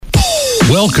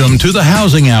Welcome to the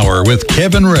Housing Hour with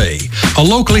Kevin Ray, a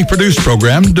locally produced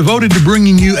program devoted to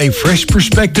bringing you a fresh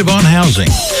perspective on housing,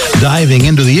 diving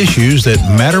into the issues that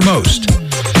matter most.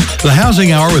 The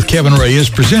Housing Hour with Kevin Ray is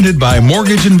presented by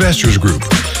Mortgage Investors Group.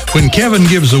 When Kevin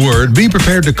gives the word, be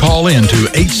prepared to call in to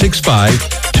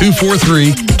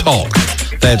 865-243-TALK.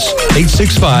 That's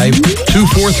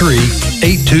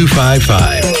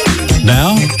 865-243-8255.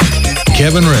 Now,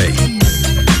 Kevin Ray.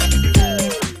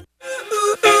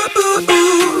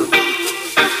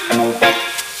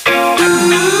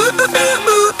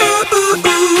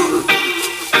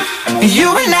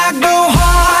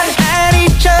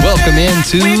 Welcome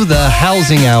into the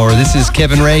Housing Hour. This is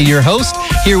Kevin Ray, your host,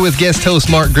 here with guest host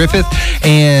Mark Griffith,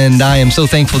 and I am so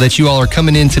thankful that you all are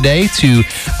coming in today to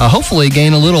hopefully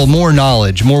gain a little more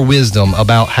knowledge, more wisdom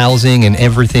about housing and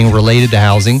everything related to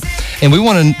housing. And we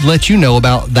want to let you know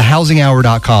about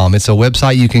thehousinghour.com. It's a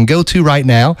website you can go to right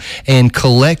now and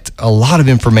collect a lot of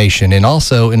information. And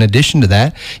also, in addition to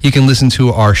that, you can listen to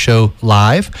our show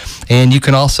live, and you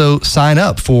can also sign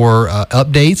up for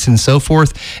updates and so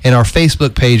forth. And our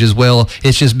Facebook page as well,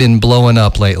 it's just been blowing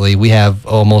up lately. We have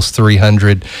almost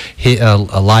 300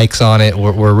 likes on it.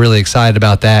 We're really excited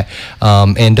about that.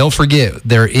 And don't forget,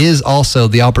 there is also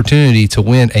the opportunity to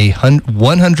win a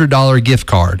 $100 gift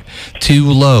card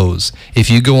to Lowe's if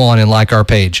you go on and like our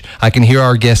page. I can hear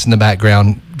our guest in the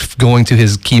background going to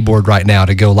his keyboard right now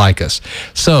to go like us.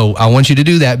 So I want you to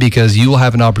do that because you will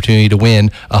have an opportunity to win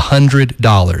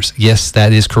 $100. Yes,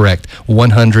 that is correct.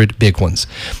 100 big ones.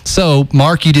 So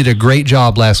Mark, you did a great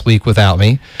job last week without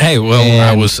me. Hey,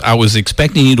 well, I was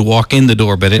expecting you to walk in the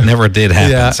door, but it never did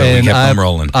happen. Yeah, so we kept them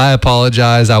rolling. I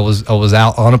apologize. I was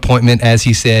out on appointment, as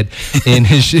he said in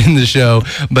the show,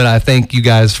 but I thank you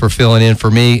guys for filling in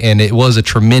for me, and it was a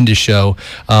tremendous show.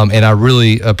 And I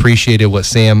really appreciated what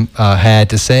Sam had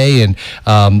to say, and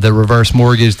the reverse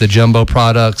mortgage, the jumbo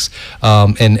products,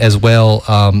 and as well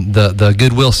the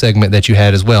Goodwill segment that you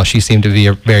had as well. She seemed to be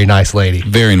a very nice lady.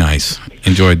 Very nice.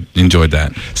 Enjoyed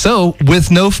that. So with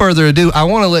no further ado, I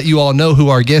want to let you all know who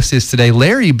our guest is today.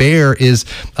 Larry Baer is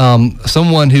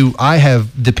someone who I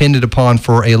have depended upon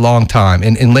for a long time.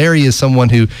 And Larry is someone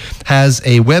who has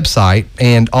a website,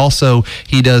 and also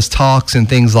he does talks and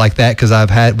things like that, because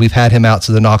we've had him out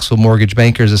to the Knoxville Mortgage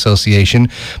Bankers Association.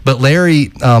 But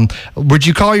Larry, would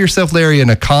you call yourself, Larry, an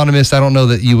economist? I don't know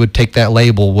that you would take that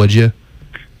label, would you?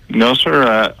 No,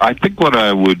 sir. I think what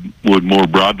I would more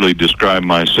broadly describe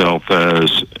myself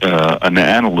as an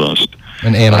analyst.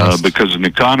 An analyst. Because an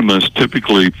economist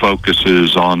typically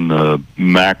focuses on the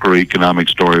macroeconomic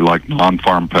story, like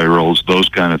non-farm payrolls, those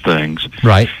kind of things.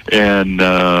 Right. And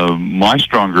my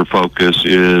stronger focus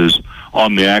is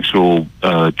on the actual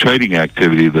trading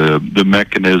activity, the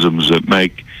mechanisms that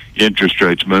make interest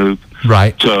rates move.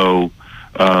 Right. So,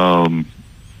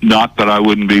 not that I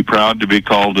wouldn't be proud to be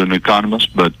called an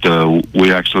economist, but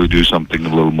we actually do something a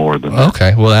little more than that.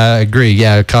 Okay, well, I agree.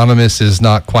 Yeah, economist is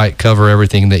not quite cover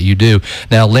everything that you do.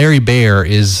 Now, Larry Baer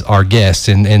is our guest,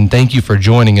 and thank you for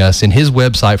joining us. And his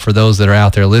website, for those that are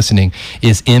out there listening,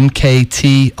 is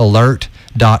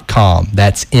mktalert.com.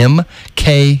 That's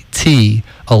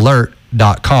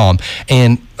mktalert.com.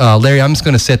 And Larry, I'm just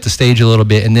going to set the stage a little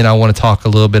bit, and then I want to talk a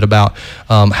little bit about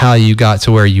how you got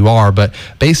to where you are. But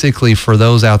basically, for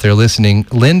those out there listening,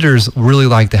 lenders really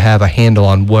like to have a handle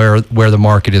on where the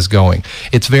market is going.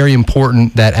 It's very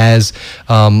important that as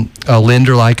a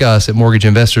lender like us at Mortgage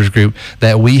Investors Group,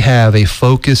 that we have a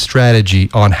focused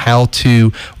strategy on how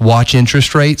to watch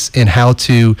interest rates and how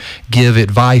to give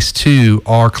advice to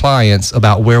our clients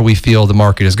about where we feel the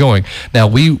market is going. Now,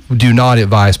 we do not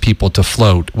advise people to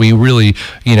float. We really,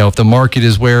 if the market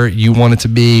is where you want it to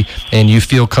be and you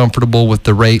feel comfortable with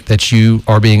the rate that you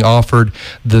are being offered,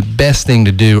 the best thing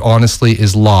to do, honestly,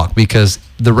 is lock, because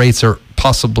the rates are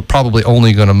probably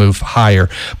only going to move higher.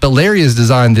 But Larry has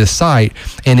designed this site,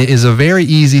 and it is a very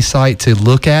easy site to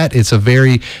look at. It's a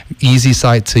very easy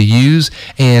site to use,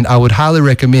 and I would highly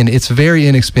recommend it. It's very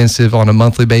inexpensive on a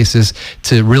monthly basis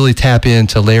to really tap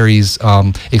into Larry's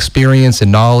experience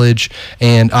and knowledge.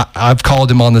 And I've called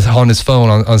him on his phone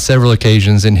on several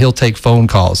occasions, and he'll take phone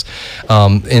calls,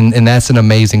 and that's an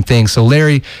amazing thing. So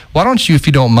Larry, why don't you, if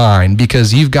you don't mind,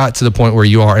 because you've got to the point where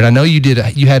you are, and I know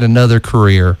you had another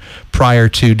career prior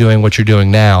to doing what you're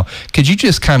doing now. Could you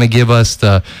just kind of give us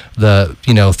the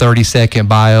 30-second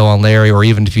bio on Larry, or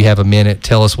even if you have a minute,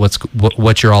 tell us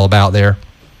what you're all about there?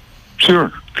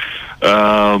 Sure.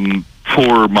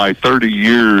 For my 30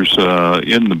 years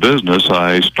in the business,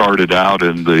 I started out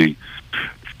in the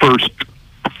first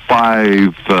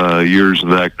 5 years of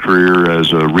that career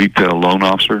as a retail loan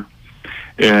officer.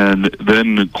 And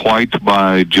then, quite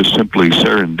by just simply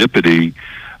serendipity,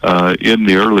 in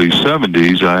the early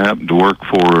 70s, I happened to work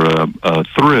for a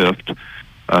thrift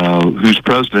whose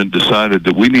president decided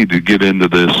that we need to get into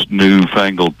this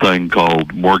newfangled thing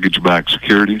called mortgage-backed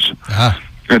securities. Ah.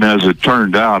 And as it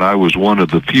turned out, I was one of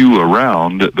the few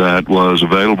around that was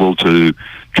available to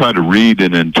try to read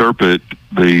and interpret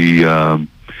the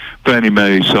Fannie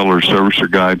Mae Seller Servicer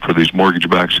Guide for these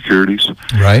mortgage-backed securities.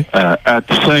 Right. At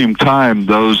the same time,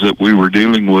 those that we were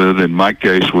dealing with, in my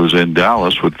case, was in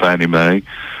Dallas with Fannie Mae.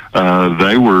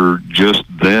 They were just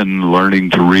then learning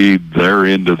to read their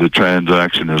end of the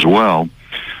transaction as well.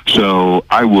 So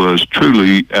I was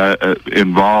truly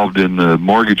involved in the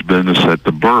mortgage business at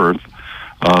the birth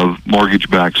of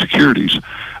mortgage-backed securities.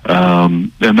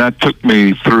 And that took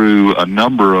me through a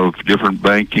number of different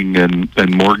banking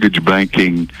and mortgage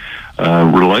banking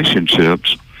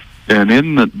relationships. And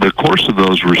in the course of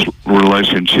those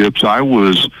relationships, I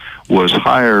was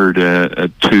hired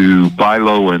to buy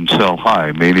low and sell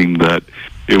high, meaning that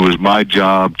it was my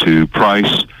job to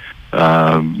price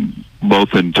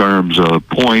both in terms of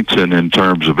points and in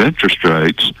terms of interest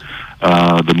rates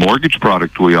the mortgage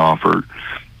product we offered.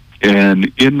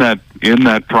 And in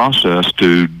that process,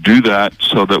 to do that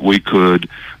so that we could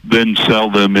then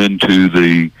sell them into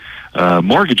the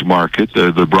mortgage market,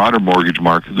 the broader mortgage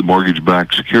market, the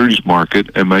mortgage-backed securities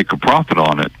market, and make a profit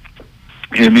on it.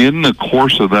 And in the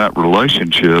course of that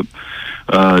relationship,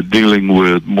 dealing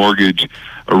with mortgage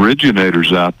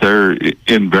originators out there,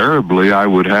 invariably I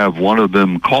would have one of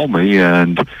them call me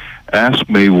and ask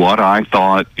me what I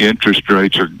thought interest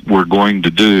rates were going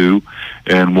to do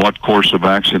and what course of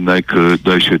action they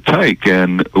should take.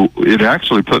 And it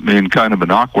actually put me in kind of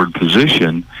an awkward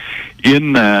position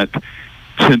in that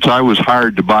since I was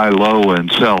hired to buy low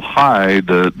and sell high,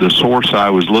 the source I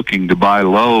was looking to buy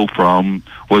low from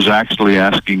was actually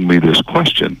asking me this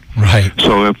question. Right.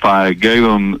 So if I gave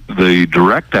them the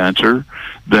direct answer,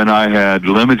 then I had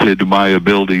limited my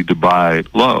ability to buy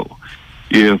low.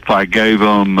 If I gave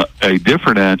them a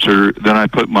different answer, then I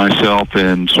put myself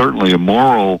in certainly a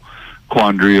moral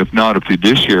quandary, if not a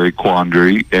fiduciary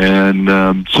quandary. And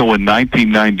so in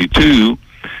 1992,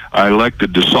 I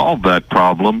elected to solve that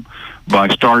problem by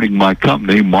starting my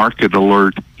company, Market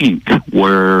Alert, Inc.,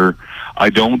 where I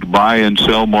don't buy and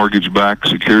sell mortgage-backed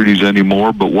securities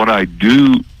anymore, but what I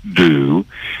do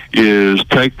is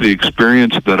take the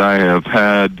experience that I have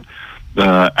had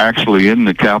actually in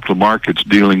the capital markets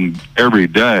dealing every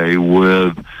day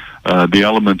with the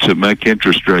elements that make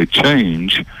interest rate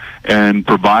change and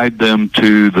provide them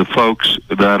to the folks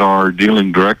that are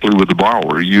dealing directly with the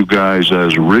borrower. You guys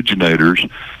as originators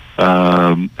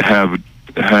have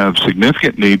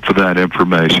significant need for that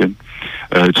information.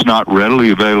 It's not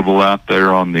readily available out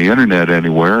there on the internet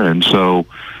anywhere, and so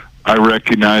I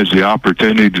recognize the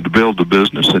opportunity to build a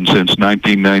business, and since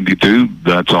 1992,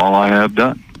 that's all I have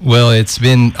done. Well, it's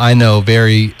been, I know,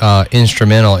 very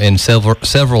instrumental in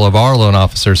several of our loan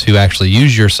officers who actually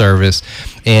use your service.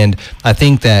 And I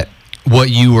think that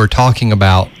what you were talking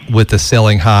about with the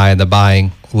selling high and the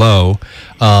buying low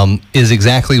is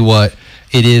exactly what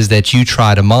it is that you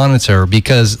try to monitor,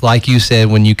 because like you said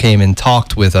when you came and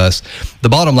talked with us, the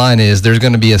bottom line is there's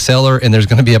going to be a seller and there's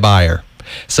going to be a buyer.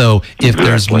 So if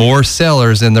there's more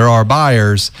sellers than there are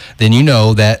buyers, then you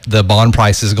know that the bond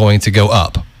price is going to go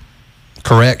up.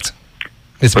 Correct?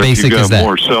 It's but basic as that.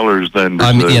 More sellers than the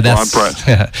bond price.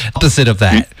 Opposite of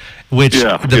that.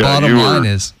 The bottom line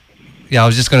is, I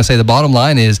was just going to say the bottom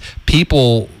line is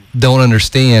people don't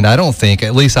understand. I don't think,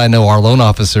 at least I know our loan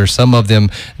officers, some of them,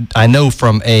 I know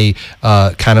from a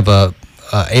kind of a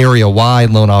area-wide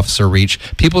loan officer reach,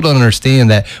 people don't understand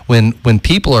that when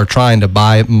people are trying to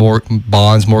buy more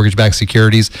bonds, mortgage-backed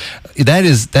securities, that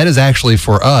is actually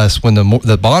for us. When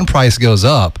the bond price goes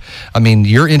up, I mean,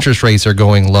 your interest rates are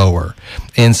going lower.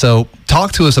 And so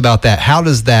talk to us about that. How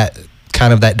does that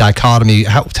kind of that dichotomy,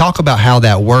 talk about how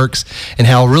that works and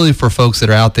how really for folks that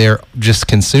are out there just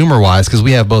consumer-wise, because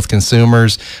we have both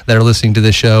consumers that are listening to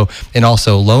this show and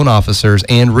also loan officers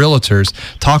and realtors.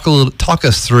 Talk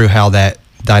us through how that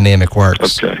dynamic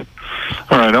works. Okay.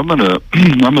 All right, I'm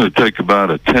gonna take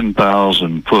about a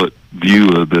 10,000-foot view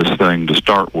of this thing to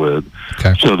start with,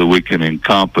 okay, so that we can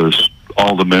encompass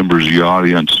all the members of the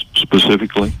audience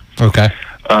specifically. Okay.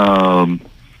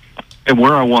 And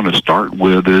where I want to start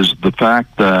with is the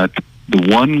fact that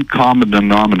the one common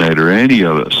denominator, any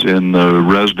of us in the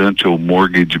residential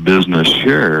mortgage business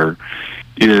share,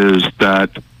 is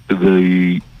that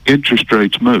the interest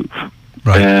rates move.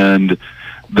 Right. And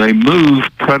they move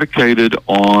predicated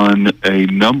on a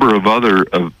number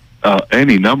of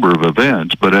any number of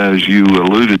events, but as you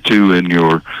alluded to in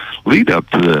your lead up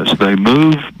to this, they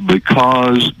move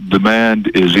because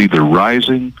demand is either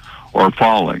rising or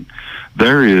falling.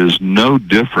 There is no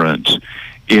difference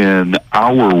in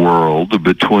our world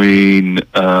between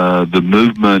the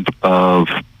movement of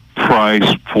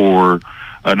price for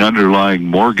an underlying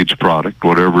mortgage product,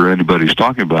 whatever anybody's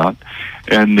talking about,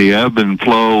 and the ebb and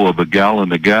flow of a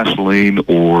gallon of gasoline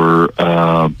or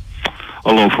a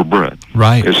loaf of bread.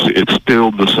 Right. It's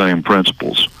still the same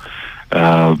principles.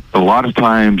 A lot of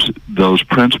times those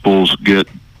principles get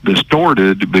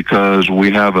distorted because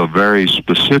we have a very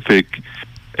specific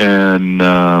and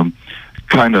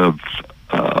kind of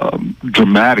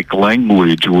dramatic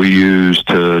language we use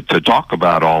to talk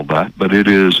about all that, but it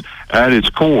is at its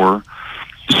core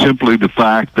simply the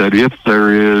fact that if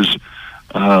there is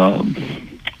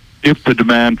if the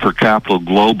demand for capital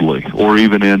globally, or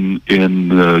even in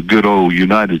the good old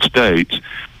United States,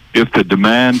 if the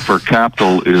demand for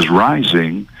capital is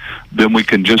rising, then we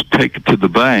can just take it to the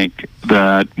bank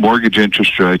that mortgage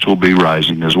interest rates will be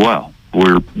rising as well.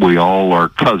 We all are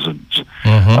cousins.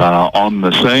 On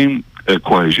the same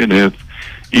equation, if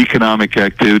economic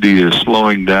activity is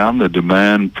slowing down, the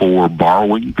demand for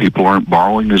borrowing, people aren't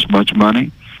borrowing as much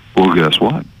money, well, guess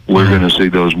what? We're going to see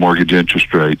those mortgage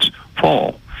interest rates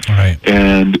fall. Right.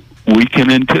 And we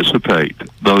can anticipate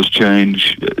those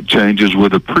changes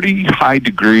with a pretty high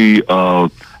degree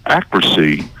of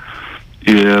accuracy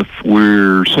if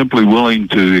we're simply willing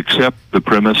to accept the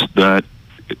premise that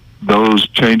those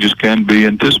changes can be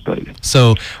anticipated.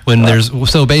 So when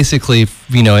so basically,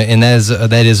 you know, and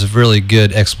that is a really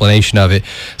good explanation of it.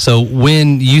 So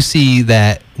when you see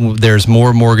that there's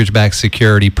more mortgage-backed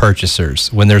security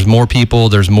purchasers, when there's more people,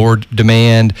 there's more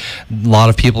demand, a lot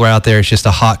of people are out there, it's just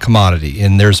a hot commodity,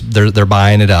 and they're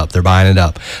buying it up.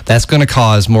 That's going to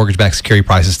cause mortgage-backed security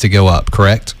prices to go up,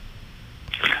 correct?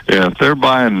 Yeah, if they're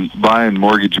buying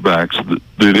mortgage backs,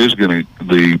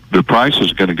 the price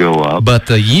is going to go up. But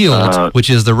the yield, which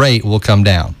is the rate, will come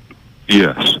down.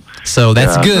 Yes. So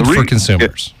that's good for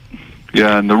consumers.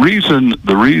 Yeah, and the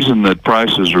reason that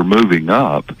prices are moving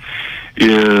up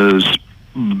is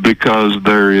because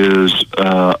there is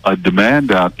a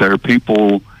demand out there.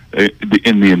 People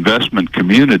in the investment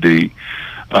community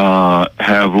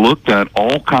have looked at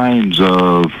all kinds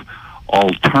of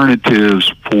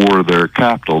alternatives for their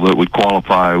capital that would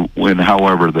qualify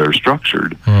however they're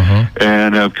structured,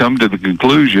 and have come to the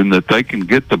conclusion that they can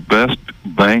get the best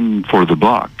bang for the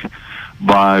buck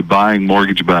by buying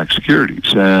mortgage-backed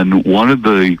securities. And one of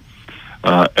the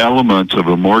elements of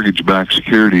a mortgage-backed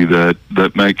security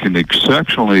that make it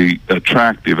exceptionally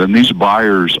attractive, and these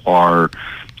buyers are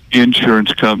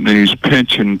insurance companies,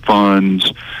 pension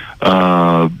funds,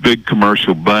 big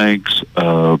commercial banks,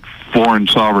 foreign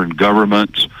sovereign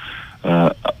governments,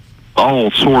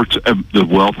 all sorts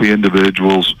of wealthy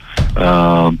individuals,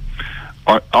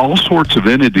 all sorts of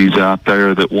entities out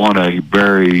there that want a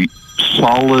very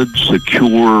solid,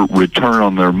 secure return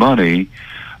on their money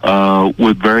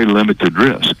with very limited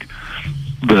risk.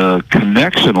 The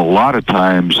connection, a lot of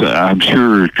times, I'm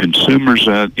sure consumers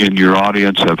in your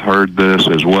audience have heard this,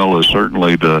 as well as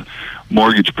certainly the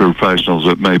mortgage professionals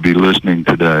that may be listening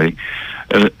today.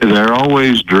 They're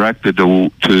always directed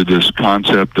to this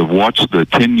concept of what's the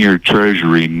 10-year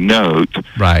Treasury note,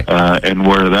 right, and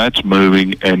where that's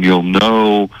moving, and you'll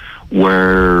know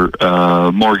where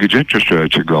mortgage interest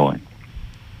rates are going.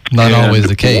 Not always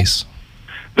the case.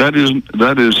 That is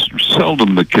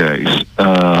seldom the case,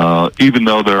 even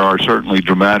though there are certainly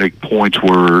dramatic points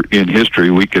where in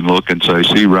history we can look and say,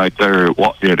 see right there,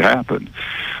 it happened.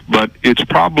 But it's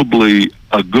probably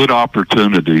a good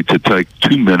opportunity to take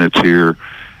 2 minutes here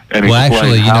and explain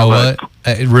actually, you know what?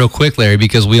 Real quick, Larry,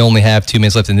 because we only have 2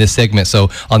 minutes left in this segment. So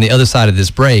on the other side of this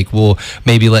break, we'll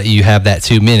maybe let you have that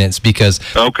 2 minutes, because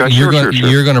you're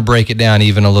going to break it down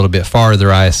even a little bit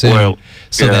farther, I assume,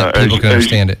 that people can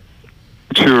understand it.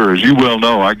 Sure. As you well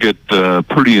know, I get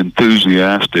pretty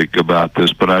enthusiastic about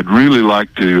this, but I'd really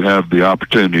like to have the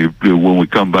opportunity when we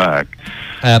come back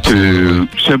to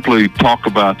simply talk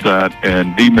about that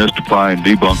and demystify and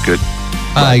debunk it.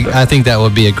 I think that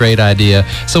would be a great idea.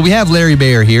 So we have Larry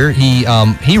Baer here. He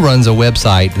runs a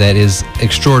website that is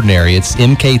extraordinary. It's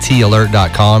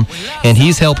mktalert.com, and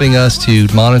he's helping us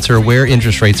to monitor where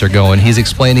interest rates are going. He's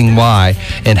explaining why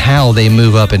and how they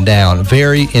move up and down.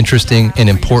 Very interesting and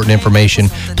important information.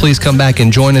 Please come back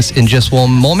and join us in just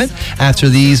one moment after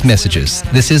these messages.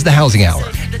 This is the Housing Hour.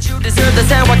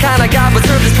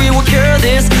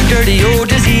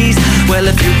 Well,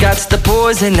 if you got the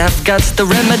poison, I've got the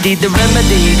remedy. The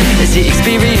remedy is the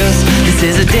experience. This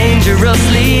is a dangerous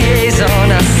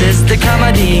liaison. I says the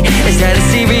comedy is that it's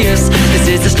serious. This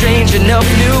is a strange enough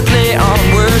new play on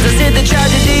words. I said the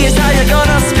tragedy is how you're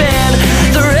gonna spend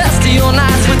the rest of your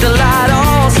nights with the light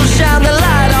on. So shine the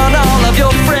light on all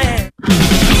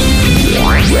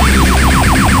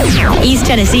East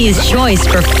Tennessee's choice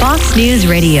for Fox News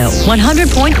Radio,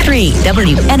 100.3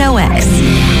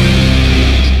 WNOX.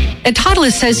 At Title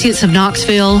Associates of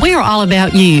Knoxville, we are all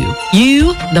about you.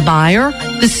 You, the buyer,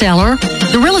 the seller,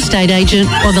 the real estate agent,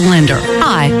 or the lender.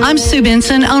 Hi, I'm Sue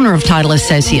Benson, owner of Title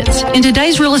Associates. In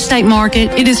today's real estate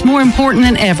market, it is more important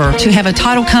than ever to have a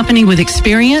title company with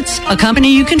experience, a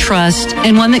company you can trust,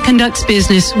 and one that conducts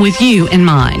business with you in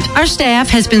mind. Our staff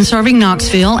has been serving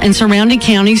Knoxville and surrounding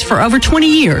counties for over 20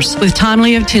 years with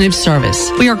timely, attentive service.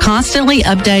 We are constantly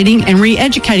updating and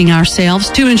re-educating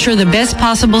ourselves to ensure the best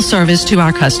possible service to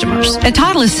our customers. At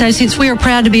Title Associates, we are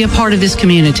proud to be a part of this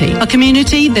community, a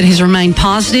community that has remained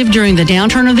positive during the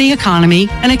downturn of the economy,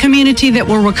 and a community that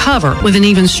will recover with an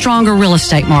even stronger real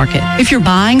estate market. If you're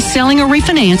buying, selling, or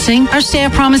refinancing, our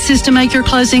staff promises to make your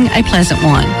closing a pleasant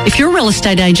one. If you're a real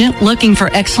estate agent looking for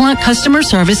excellent customer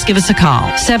service, give us a call,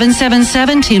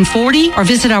 777-1040, or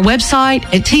visit our website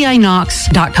at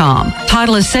tanox.com.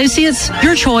 Title Associates,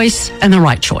 your choice and the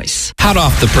right choice. Hot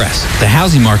off the press, the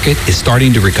housing market is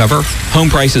starting to recover. Home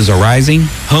prices are rising,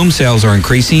 home sales are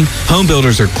increasing, home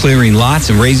builders are clearing lots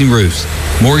and raising roofs.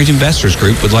 Mortgage Investors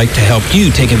Group would like to help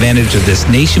you take advantage of this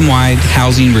nationwide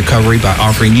housing recovery by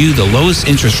offering you the lowest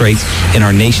interest rates in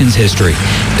our nation's history.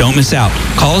 Don't miss out.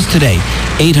 Call us today,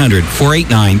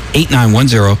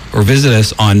 800-489-8910, or visit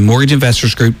us on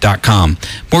mortgageinvestorsgroup.com.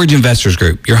 Mortgage Investors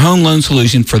Group, your home loan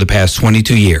solution for the past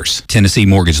 22 years. Tennessee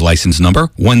Mortgage License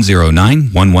Number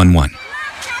 109111.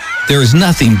 There is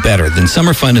nothing better than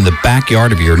summer fun in the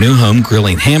backyard of your new home,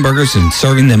 grilling hamburgers and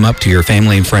serving them up to your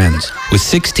family and friends. With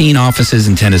 16 offices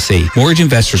in Tennessee, Mortgage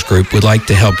Investors Group would like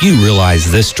to help you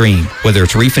realize this dream. Whether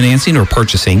it's refinancing or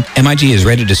purchasing, MIG is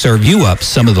ready to serve you up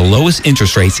some of the lowest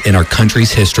interest rates in our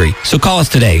country's history. So call us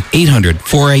today,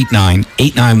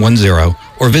 800-489-8910,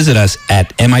 or visit us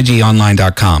at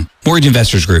migonline.com. Mortgage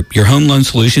Investors Group, your home loan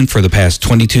solution for the past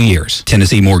 22 years.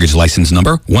 Tennessee Mortgage License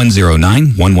Number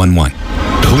 109111.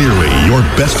 Clearly, your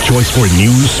best choice for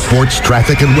news, sports,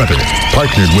 traffic, and weather.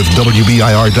 Partnered with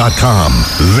WBIR.com.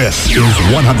 This is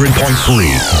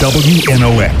 100.3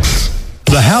 WNOX.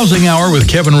 The Housing Hour with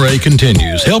Kevin Ray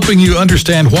continues, helping you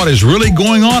understand what is really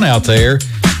going on out there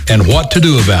and what to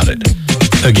do about it.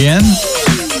 Again,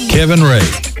 Kevin Ray.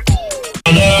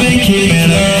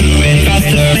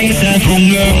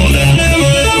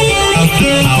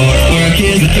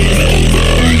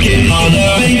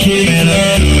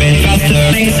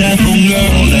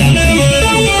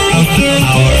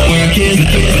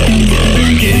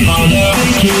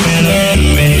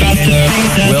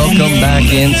 Welcome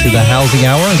back into the Housing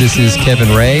Hour. This is Kevin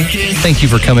Ray. Thank you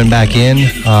for coming back in.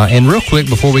 And real quick,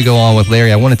 before we go on with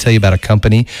Larry, I want to tell you about a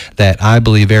company that I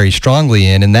believe very strongly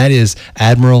in, and that is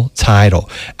Admiral Title.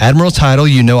 Admiral Title,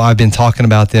 you know I've been talking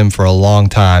about them for a long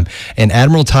time. And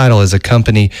Admiral Title is a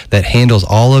company that handles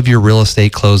all of your real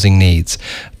estate closing needs.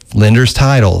 Lender's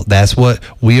title, that's what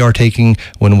we are taking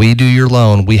when we do your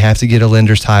loan. We have to get a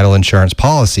lender's title insurance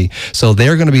policy. So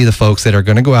they're going to be the folks that are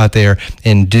going to go out there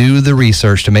and do the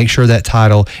research to make sure that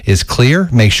title is clear,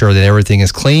 make sure that everything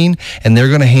is clean, and they're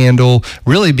going to handle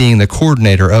really being the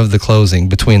coordinator of the closing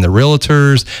between the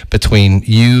realtors, between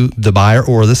you, the buyer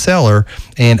or the seller,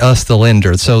 and us, the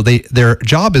lender. So their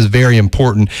job is very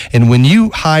important. And when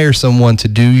you hire someone to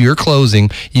do your closing,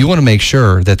 you want to make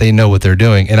sure that they know what they're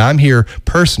doing. And I'm here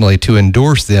personally to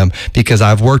endorse them because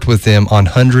I've worked with them on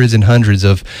hundreds and hundreds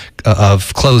of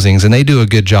closings, and they do a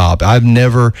good job. I've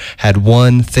never had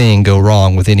one thing go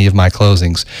wrong with any of my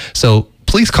closings. So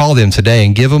please call them today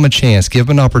and give them a chance. Give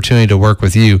them an opportunity to work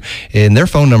with you. And their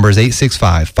phone number is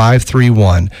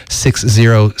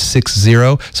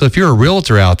 865-531-6060. So if you're a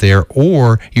realtor out there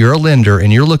or you're a lender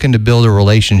and you're looking to build a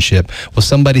relationship with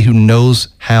somebody who knows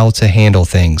how to handle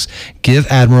things, give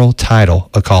Admiral Title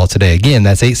a call today. Again,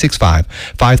 that's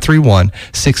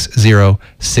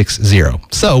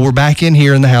 865-531-6060. So we're back in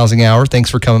here in the Housing Hour. Thanks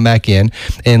for coming back in.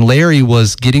 And Larry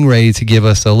was getting ready to give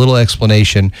us a little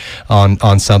explanation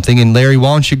on something. And Larry,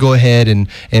 why don't you go ahead and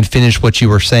finish what you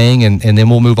were saying, and then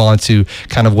we'll move on to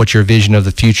kind of what your vision of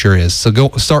the future is. So go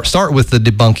start with the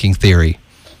debunking theory.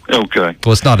 Okay.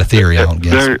 Well, it's not a theory, I don't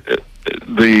guess.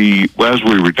 As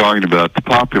we were talking about, the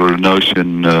popular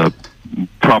notion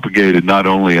propagated not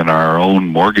only in our own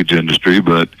mortgage industry,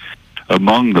 but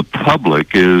among the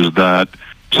public, is that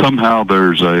somehow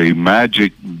there's a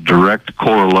magic direct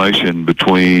correlation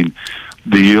between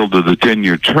the yield of the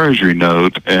 10-year Treasury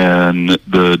note and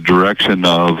the direction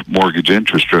of mortgage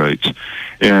interest rates.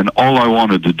 And all I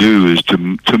wanted to do is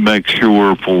to make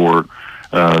sure for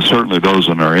certainly those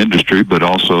in our industry, but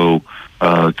also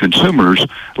consumers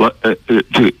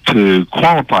to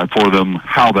qualify for them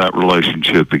how that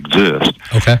relationship exists.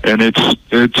 Okay. And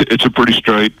it's a pretty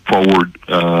straightforward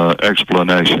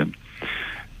explanation.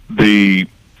 The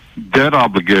debt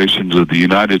obligations of the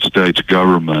United States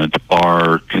government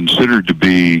are considered to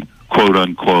be, quote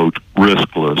unquote,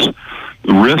 riskless.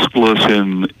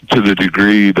 Riskless to the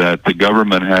degree that the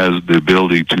government has the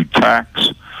ability to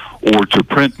tax or to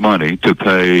print money to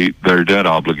pay their debt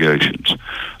obligations.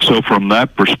 So from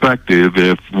that perspective,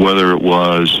 whether it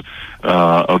was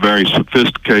a very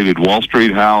sophisticated Wall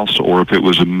Street house or if it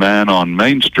was a man on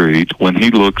Main Street, when he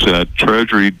looks at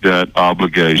Treasury debt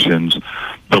obligations,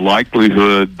 the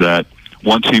likelihood that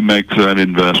once he makes that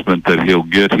investment that he'll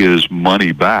get his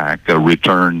money back, a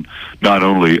return not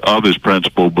only of his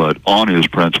principal but on his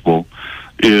principal,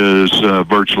 is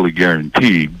virtually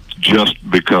guaranteed, just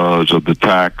because of the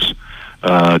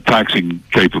taxing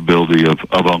capability of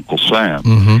Uncle Sam.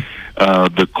 Mm-hmm.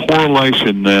 The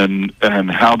correlation then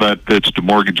and how that fits to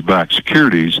mortgage-backed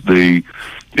securities,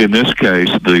 in this case,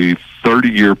 the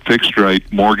 30-year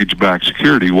fixed-rate mortgage-backed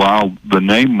security, while the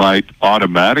name might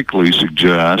automatically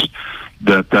suggest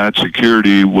that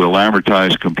security will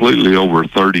amortize completely over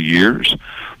 30 years,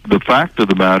 the fact of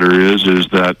the matter is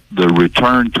that the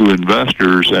return to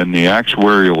investors and the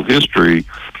actuarial history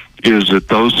is that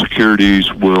those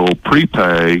securities will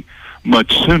prepay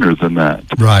much sooner than that.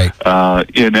 Right.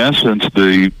 In essence,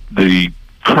 the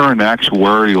current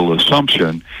actuarial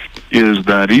assumption is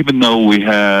that even though we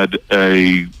had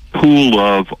a pool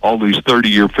of all these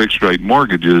 30-year fixed-rate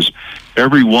mortgages,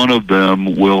 every one of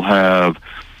them will have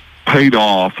paid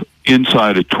off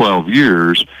inside of 12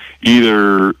 years.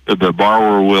 Either the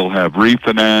borrower will have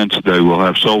refinanced, they will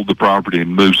have sold the property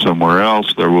and moved somewhere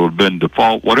else, there will have been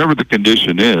default, whatever the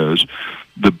condition is,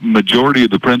 the majority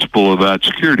of the principal of that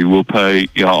security will pay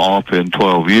off in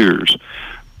 12 years.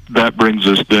 That brings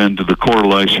us then to the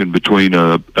correlation between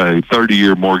a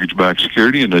 30-year mortgage-backed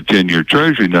security and a 10-year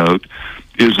Treasury note,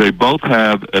 is they both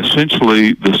have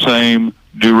essentially the same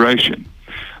duration.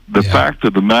 The fact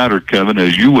of the matter, Kevin,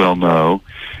 as you well know,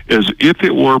 is if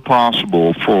it were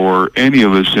possible for any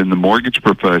of us in the mortgage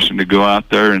profession to go out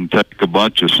there and take a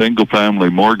bunch of single-family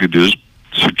mortgages,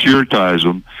 securitize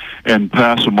them, and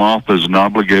pass them off as an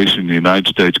obligation to the United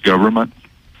States government,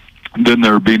 then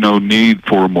there would be no need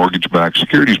for a mortgage-backed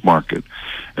securities market.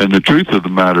 And the truth of the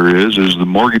matter is the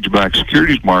mortgage-backed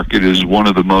securities market is one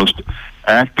of the most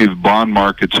active bond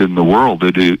markets in the world.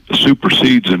 It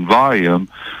supersedes in volume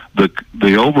the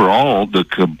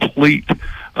complete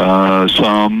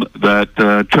sum that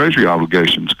Treasury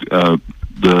obligations,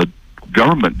 the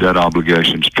government debt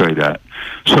obligations trade at.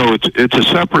 So it's a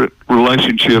separate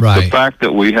relationship. Right. The fact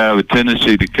that we have a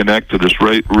tendency to connect to this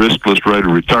riskless rate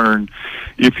of return,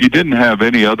 if you didn't have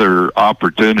any other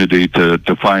opportunity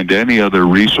to find any other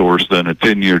resource than a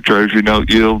 10-year Treasury note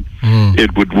yield,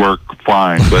 it would work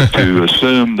fine. But to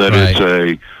assume that Right. it's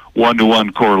a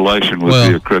one-to-one correlation would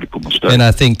be a critical mistake. And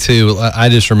I think, too, I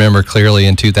just remember clearly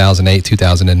in 2008,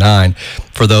 2009,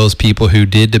 for those people who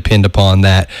did depend upon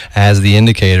that as the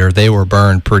indicator, they were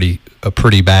burned pretty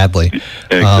badly.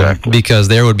 Exactly. Because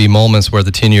there would be moments where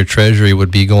the 10-year Treasury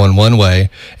would be going one way,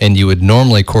 and you would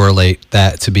normally correlate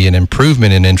that to be an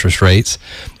improvement in interest rates.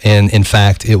 And, in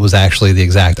fact, it was actually the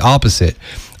exact opposite.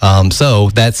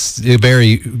 So that's a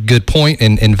very good point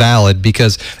and valid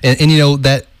because,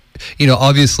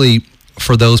 obviously,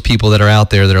 for those people that are out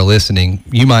there that are listening,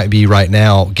 you might be right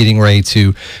now getting ready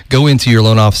to go into your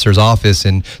loan officer's office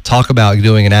and talk about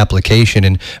doing an application.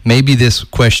 And maybe this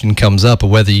question comes up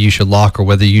of whether you should lock or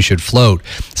whether you should float.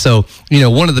 So,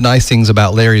 one of the nice things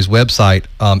about Larry's website,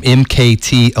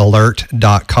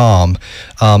 mktalert.com,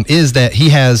 is that he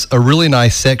has a really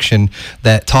nice section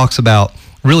that talks about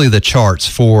really the charts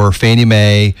for Fannie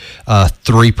Mae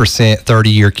 3%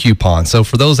 30-year coupon. So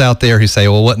for those out there who say,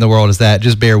 well, what in the world is that?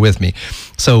 Just bear with me.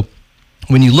 So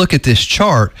when you look at this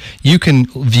chart, you can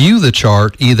view the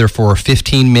chart either for a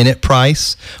 15-minute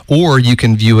price, or you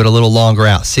can view it a little longer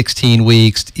out, 16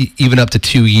 weeks, even up to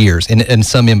 2 years, and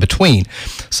some in between.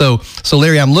 So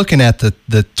Larry, I'm looking at the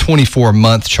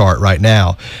 24-month chart right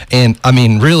now, and I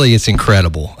mean, really, it's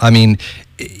incredible. I mean,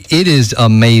 it is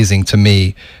amazing to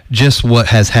me just what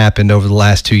has happened over the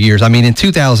last 2 years. I mean, in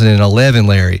 2011,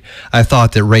 Larry, I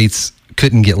thought that rates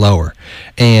couldn't get lower.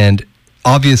 And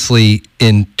obviously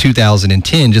in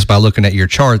 2010, just by looking at your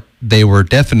chart, they were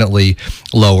definitely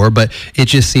lower, but it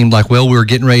just seemed like, well, we were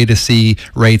getting ready to see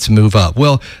rates move up.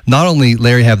 Well, not only,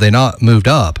 Larry, have they not moved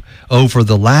up, over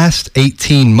the last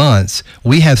 18 months,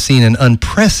 we have seen an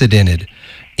unprecedented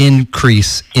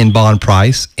increase in bond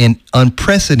price and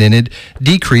unprecedented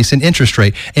decrease in interest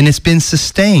rate. And it's been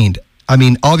sustained. I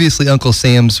mean, obviously Uncle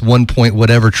Sam's 1 point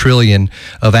whatever trillion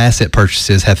of asset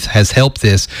purchases has helped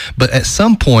this, but at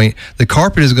some point the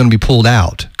carpet is going to be pulled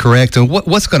out, correct? And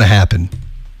what's going to happen?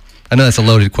 I know that's a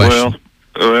loaded question.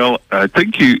 Well, I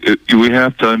think we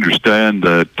have to understand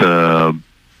that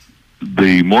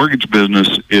the mortgage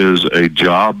business is a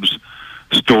jobs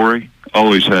story.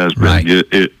 Always has been.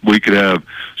 Right. We could have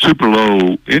super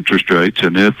low interest rates,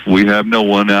 and if we have no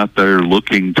one out there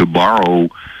looking to borrow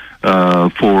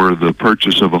for the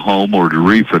purchase of a home or to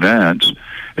refinance,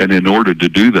 and in order to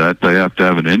do that, they have to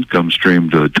have an income stream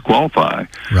to qualify.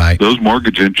 Right. Those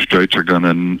mortgage interest rates are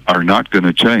not going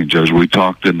to change, as we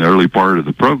talked in the early part of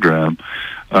the program.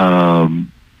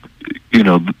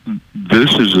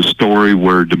 This is a story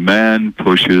where demand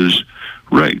pushes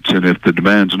rates, and if the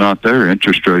demand's not there,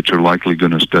 interest rates are likely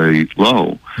going to stay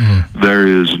low. There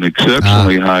is an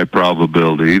exceptionally high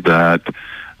probability that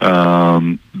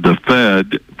the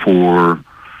Fed, for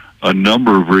a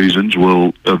number of reasons,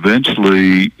 will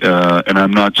eventually, and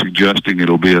I'm not suggesting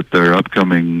it'll be at their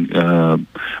upcoming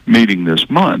meeting this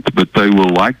month, but they will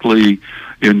likely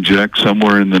inject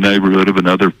somewhere in the neighborhood of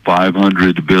another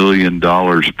 $500 billion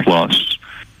plus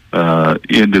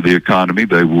into the economy.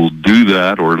 They will do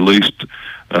that, or at least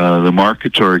the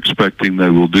markets are expecting they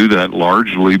will do that,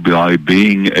 largely by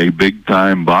being a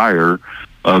big-time buyer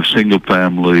of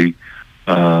single-family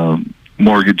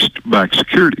mortgage-backed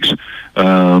securities.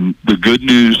 The good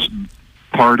news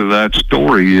part of that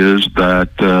story is that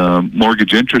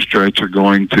mortgage interest rates are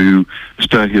going to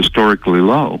stay historically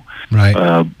low.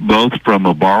 Right. Both from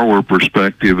a borrower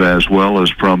perspective as well as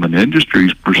from an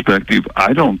industry's perspective.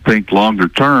 I don't think longer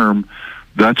term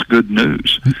that's good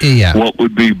news. Yeah. What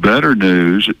would be better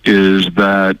news is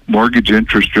that mortgage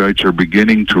interest rates are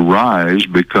beginning to rise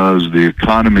because the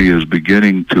economy is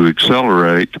beginning to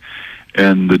accelerate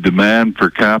and the demand for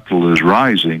capital is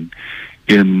rising.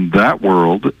 In that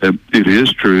world, it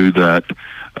is true that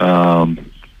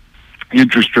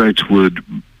interest rates would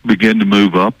begin to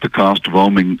move up. The cost of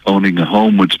owning a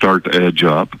home would start to edge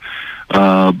up.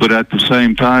 But at the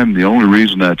same time, the only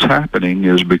reason that's happening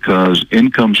is because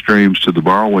income streams to the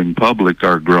borrowing public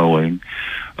are growing.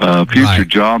 Future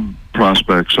job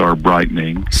prospects are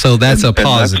brightening. So that's a positive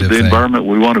and that's the thing. environment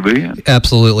we want to be in.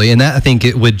 Absolutely. And that, I think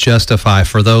it would justify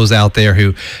for those out there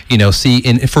who, see,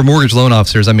 and for mortgage loan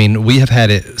officers, I mean, we have had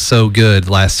it so good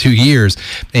the last 2 years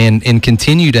and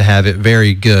continue to have it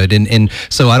very good. And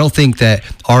so I don't think that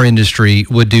our industry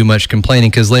would do much complaining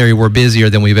because, Larry, we're busier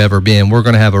than we've ever been. We're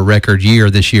going to have a record year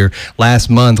this year. Last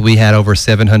month, we had over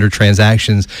 700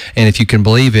 transactions. And if you can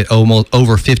believe it, almost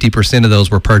over 50% of those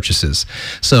were purchases.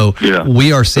 So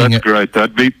we are seeing That's great.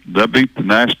 That beat the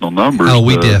national numbers. Oh,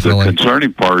 we definitely. The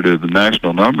concerning part of the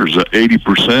national numbers,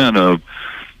 80% of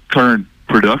current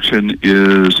production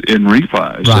is in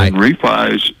refis. Right. And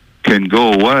refis can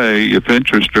go away if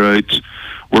interest rates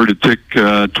were to tick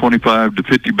 25 to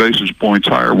 50 basis points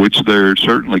higher, which they're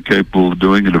certainly capable of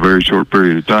doing in a very short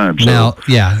period of time. So now,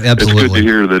 yeah, absolutely. It's good to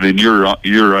hear that in your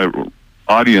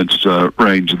audience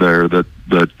range there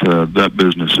that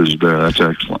business is there. That's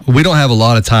excellent. We don't have a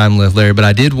lot of time left, Larry, but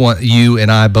I did want you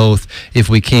and I both, if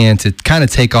we can, to kind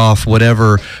of take off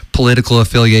whatever political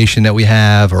affiliation that we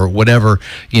have or whatever,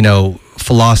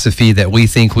 philosophy that we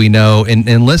think we know,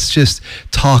 and let's just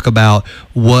talk about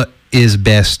what is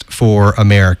best for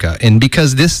America. And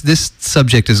because this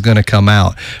subject is going to come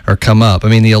up. I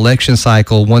mean, the election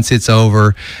cycle, once it's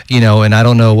over, and I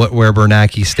don't know where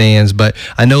Bernanke stands, but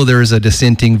I know there is a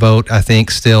dissenting vote, I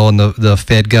think, still in the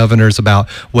Fed governors about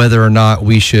whether or not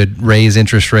we should raise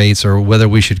interest rates or whether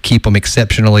we should keep them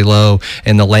exceptionally low.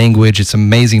 And the language, it's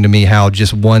amazing to me how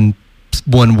just one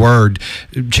word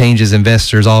changes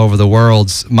investors all over the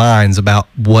world's minds about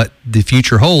what the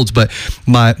future holds. But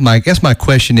I guess my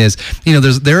question is,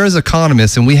 there is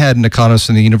economists, and we had an economist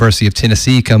from the University of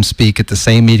Tennessee come speak at the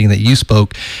same meeting that you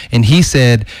spoke, and he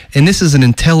said, and this is an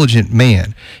intelligent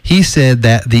man, he said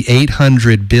that the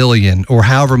 $800 billion or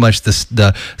however much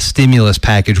the stimulus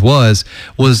package was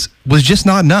just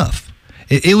not enough.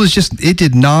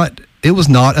 It was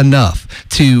not enough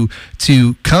to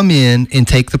come in and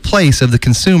take the place of the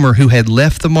consumer who had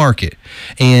left the market.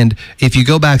 And if you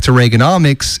go back to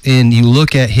Reaganomics and you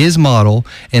look at his model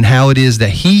and how it is that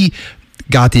he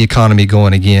got the economy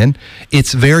going again,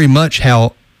 it's very much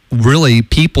how really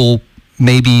people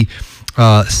maybe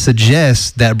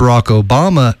suggest that Barack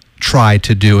Obama tried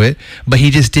to do it, but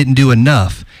he just didn't do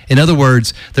enough. In other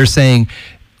words, they're saying,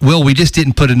 well, we just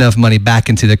didn't put enough money back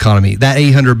into the economy. That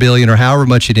 $800 billion or however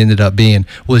much it ended up being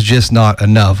was just not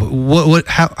enough.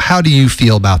 How do you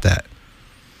feel about that?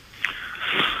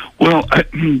 Well,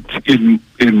 in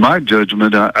my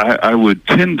judgment, I would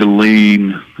tend to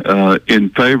lean in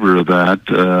favor of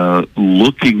that.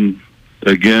 Looking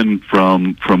again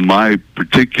from my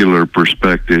particular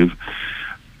perspective,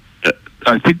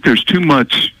 I think there's too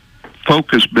much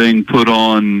focus being put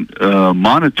on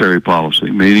monetary policy,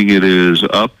 meaning it is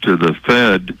up to the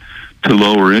Fed to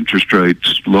lower interest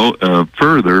rates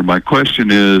further. My question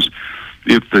is,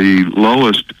 if the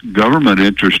lowest government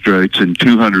interest rates in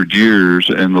 200 years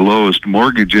and the lowest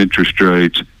mortgage interest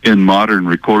rates in modern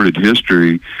recorded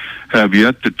history have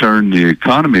yet to turn the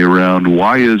economy around,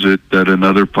 why is it that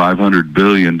another $500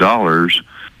 billion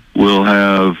will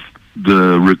have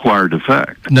the required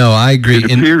effect? No, I agree.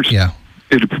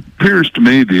 It appears to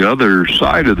me the other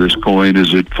side of this coin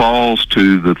is it falls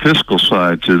to the fiscal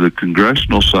side, to the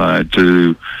congressional side,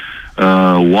 to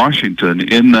Washington,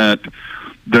 in that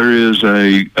there is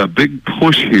a big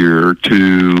push here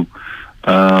to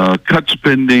cut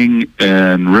spending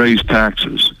and raise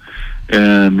taxes.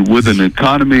 And with an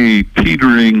economy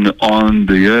teetering on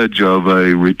the edge of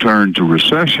a return to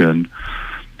recession,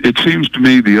 it seems to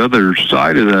me the other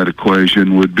side of that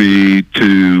equation would be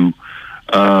to,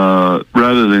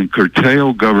 rather than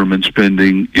curtail government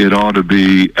spending, it ought to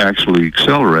be actually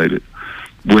accelerated.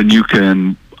 When you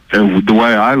can, the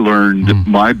way I learned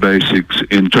my basics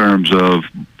in terms of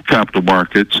capital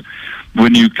markets,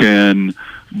 when you can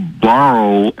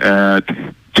borrow at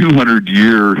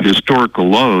 200-year historical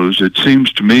lows, it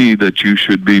seems to me that you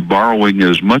should be borrowing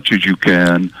as much as you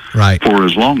can for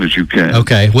as long as you can.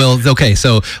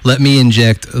 So let me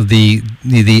inject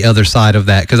the other side of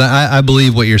that, because I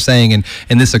believe what you're saying,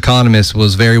 and this economist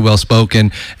was very well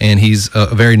spoken, and he's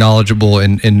very knowledgeable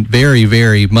and very,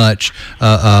 very much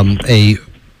a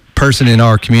person in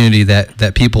our community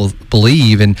that people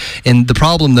believe. And the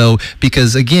problem, though,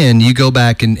 because again, you go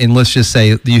back and let's just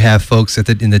say you have folks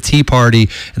in the Tea Party,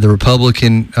 the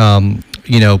Republican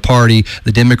party,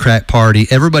 the Democrat Party,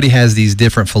 everybody has these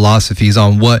different philosophies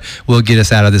on what will get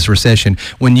us out of this recession.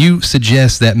 When you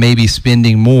suggest that maybe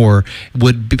spending more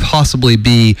would possibly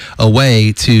be a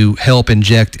way to help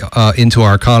inject into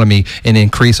our economy and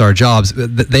increase our jobs,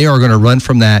 they are going to run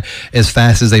from that as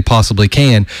fast as they possibly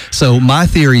can. So my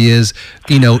theory is,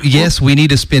 yes, we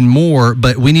need to spend more,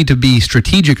 but we need to be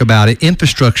strategic about it.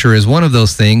 Infrastructure is one of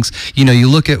those things. You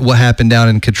look at what happened down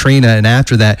in Katrina, and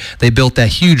after that, they built that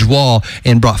huge wall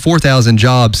and brought 4,000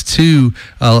 jobs to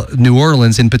New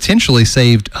Orleans and potentially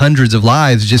saved hundreds of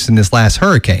lives just in this last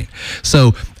hurricane.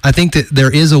 So I think that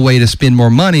there is a way to spend more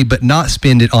money, but not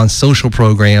spend it on social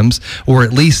programs, or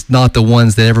at least not the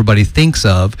ones that everybody thinks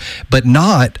of, but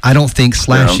not, I don't think,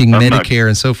 slashing Medicare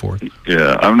and so forth.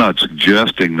 Yeah, I'm not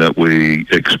suggesting that we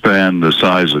expand the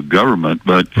size of government,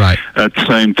 but at the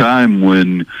same time,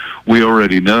 when we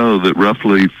already know that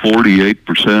roughly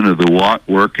 48% of the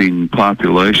working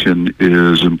population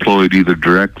is employed either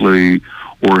directly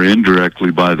or indirectly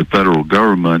by the federal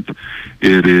government,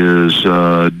 it is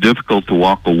difficult to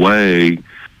walk away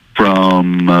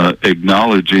from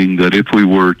acknowledging that if we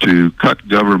were to cut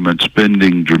government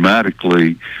spending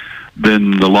dramatically,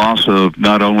 then the loss of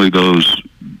not only those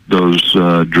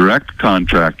direct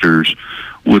contractors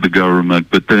with the government,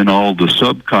 but then all the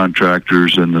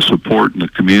subcontractors and the support in the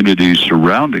communities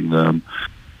surrounding them,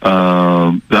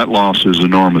 that loss is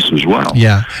enormous as well.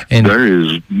 Yeah, and there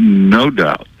is no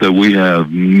doubt that we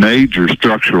have major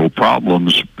structural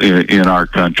problems in our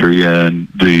country, and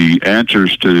the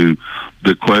answers to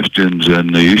the questions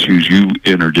and the issues you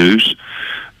introduce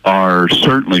are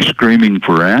certainly screaming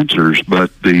for answers,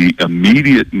 but the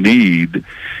immediate need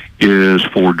is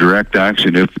for direct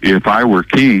action. If I were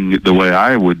king, the way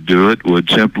I would do it would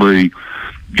simply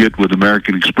get with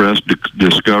American Express,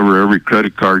 discover every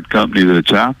credit card company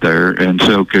that's out there, and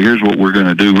say, okay, here's what we're going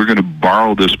to do. We're going to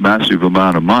borrow this massive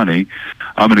amount of money.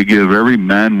 I'm going to give every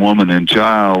man, woman, and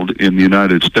child in the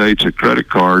United States a credit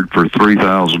card for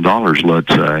 $3,000,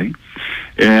 let's say.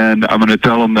 And I'm going to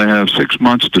tell them they have 6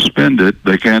 months to spend it.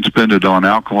 They can't spend it on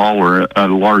alcohol or a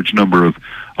large number of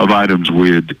items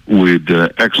we'd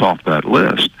X off that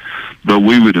list. But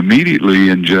we would immediately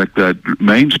inject that,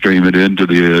 mainstream it into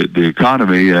the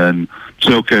economy and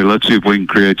say, okay, let's see if we can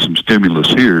create some stimulus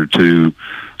here to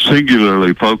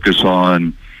singularly focus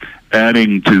on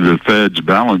adding to the Fed's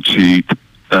balance sheet,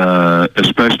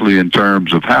 especially in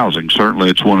terms of housing. Certainly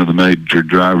it's one of the major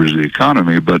drivers of the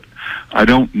economy, but I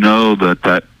don't know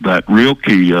that real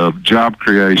key of job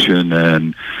creation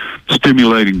and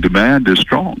stimulating demand is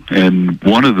strong. And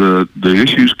one of the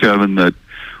issues, Kevin, that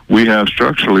we have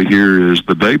structurally here is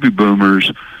the baby boomers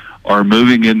are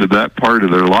moving into that part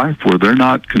of their life where they're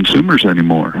not consumers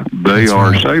anymore. They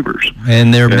are savers.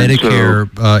 And they're Medicare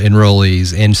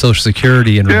enrollees and Social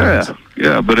Security enrollees.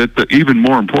 Yeah, but even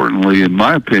more importantly, in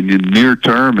my opinion, near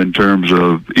term in terms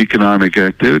of economic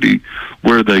activity,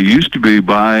 where they used to be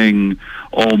buying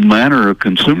all manner of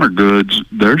consumer goods,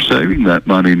 they're saving that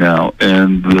money now.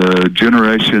 And the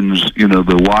generations,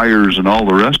 the wires and all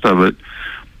the rest of it,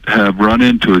 have run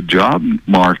into a job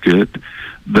market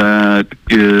that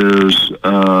is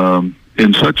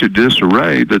in such a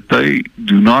disarray that they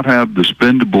do not have the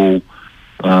spendable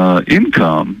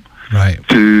income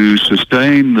to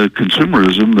sustain the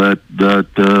consumerism that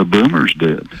boomers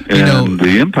did. And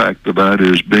the impact of that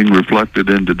is being reflected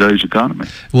in today's economy.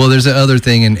 Well, there's the other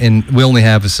thing, and we only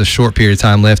have a short period of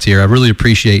time left here. I really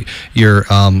appreciate your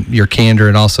candor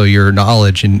and also your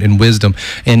knowledge and wisdom.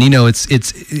 And,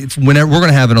 it's whenever we're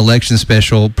going to have an election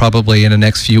special probably in the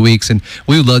next few weeks, and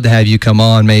we would love to have you come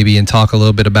on maybe and talk a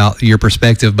little bit about your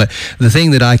perspective. But the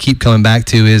thing that I keep coming back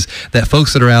to is that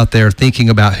folks that are out there thinking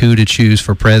about who to choose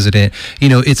for president,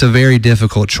 it's a very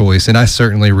difficult choice, and I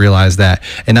certainly realize that.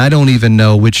 And I don't even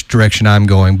know which direction I'm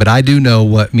going, but I do know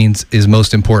what is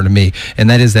most important to me, and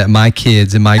that is that my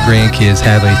kids and my grandkids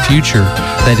have a future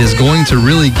that is going to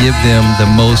really give them the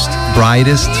most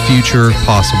brightest future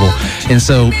possible. And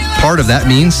so part of that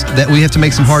means that we have to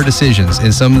make some hard decisions,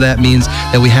 and some of that means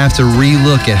that we have to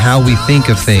relook at how we think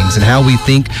of things and how we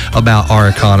think about our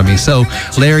economy. So,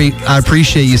 Larry, I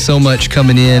appreciate you so much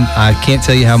coming in. I can't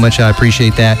tell you how much I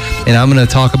appreciate that. And I'm going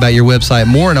to talk about your website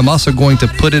more, and I'm also going to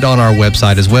put it on our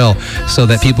website as well so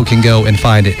that people can go and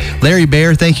find it. Larry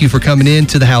Baer, thank you for coming in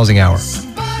to the Housing Hour.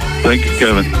 Thank you,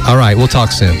 Kevin. All right, we'll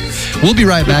talk soon. We'll be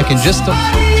right back in just to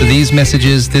these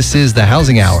messages. This is the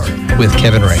Housing Hour with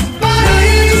Kevin Ray.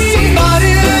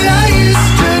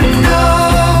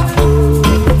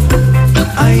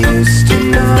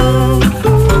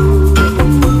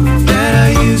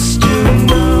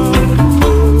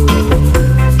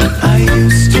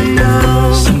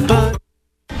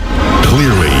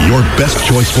 Best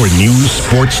choice for news,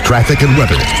 sports, traffic, and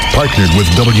weather. Partnered with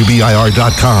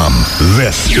WBIR.com.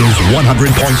 This is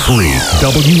 100.3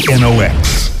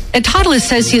 WNOX. At Title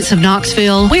Associates of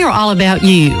Knoxville, we are all about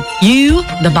you. You,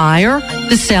 the buyer,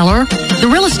 the seller, the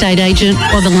real estate agent,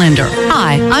 or the lender.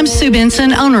 Hi, I'm Sue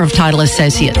Benson, owner of Title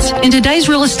Associates. In today's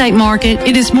real estate market,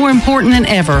 it is more important than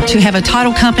ever to have a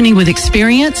title company with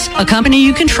experience, a company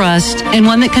you can trust, and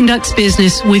one that conducts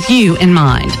business with you in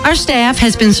mind. Our staff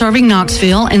has been serving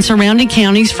Knoxville and surrounding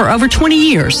counties for over 20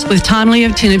 years with timely,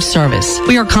 attentive service.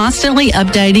 We are constantly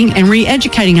updating and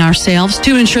re-educating ourselves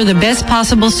to ensure the best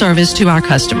possible service to our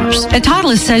customers. At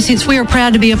Title Associates, we are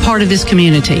proud to be a part of this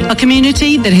community, a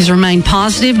community that has remained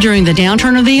positive during the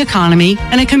downturn of the economy,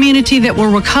 and a community that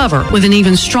will recover with an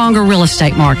even stronger real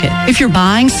estate market. If you're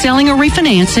buying, selling, or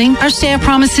refinancing, our staff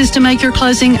promises to make your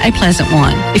closing a pleasant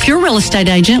one. If you're a real estate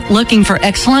agent looking for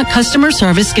excellent customer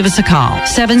service, give us a call,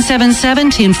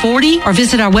 777-1040, or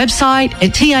visit our website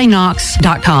at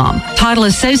tanox.com. Title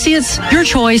Associates, your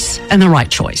choice and the right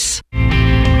choice.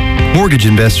 Mortgage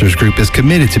Investors Group is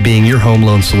committed to being your home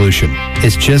loan solution.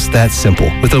 It's just that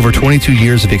simple. With over 22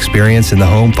 years of experience in the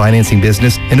home financing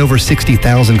business and over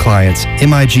 60,000 clients,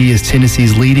 MIG is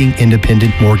Tennessee's leading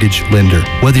independent mortgage lender.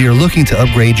 Whether you're looking to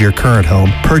upgrade your current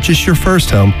home, purchase your first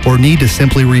home, or need to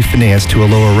simply refinance to a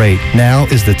lower rate, now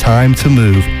is the time to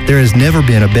move. There has never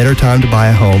been a better time to buy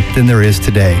a home than there is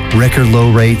today. Record low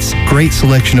rates, great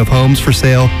selection of homes for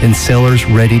sale, and sellers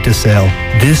ready to sell.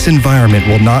 This environment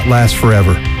will not last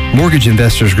forever. Mortgage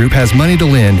Investors Group has money to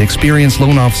lend, experienced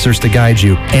loan officers to guide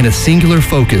you, and a singular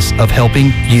focus of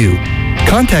helping you.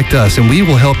 Contact us and we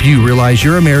will help you realize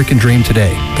your American dream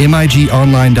today.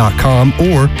 MIGonline.com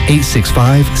or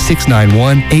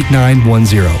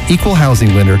 865-691-8910. Equal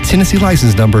housing lender, Tennessee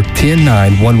license number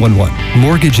 109111.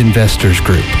 Mortgage Investors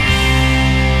Group.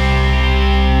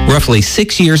 Roughly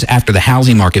 6 years after the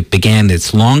housing market began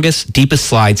its longest, deepest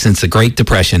slide since the Great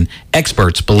Depression,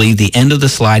 experts believe the end of the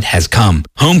slide has come.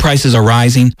 Home prices are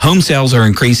rising, home sales are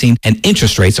increasing, and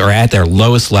interest rates are at their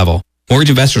lowest level.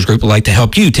 Mortgage Investors Group would like to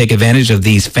help you take advantage of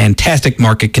these fantastic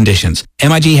market conditions.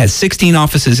 MIG has 16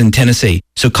 offices in Tennessee,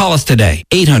 so call us today,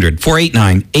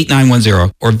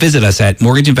 800-489-8910, or visit us at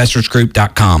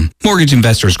mortgageinvestorsgroup.com. Mortgage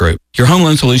Investors Group, your home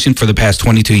loan solution for the past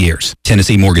 22 years.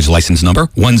 Tennessee Mortgage License Number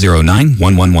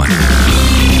 109111.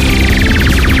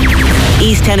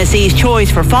 East Tennessee's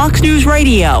choice for Fox News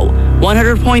Radio,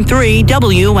 100.3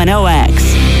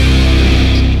 WNOX.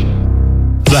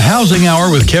 The Housing Hour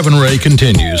with Kevin Ray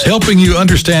continues, helping you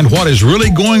understand what is really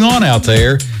going on out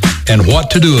there and what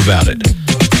to do about it.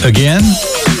 Again,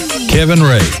 Kevin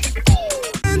Ray.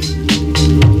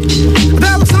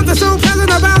 That was something Something so pleasant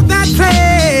about that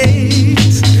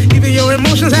place. Even your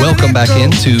emotions. Welcome back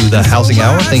into the Housing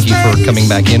Hour. Thank you for coming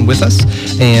back in with us.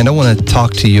 And I want to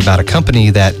talk to you about a company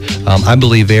that I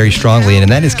believe very strongly in,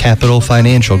 and that is Capital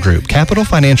Financial Group. Capital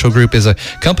Financial Group is a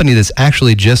company that's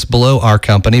actually just below our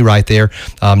company right there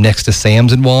next to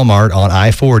Sam's and Walmart on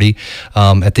I-40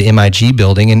 at the MIG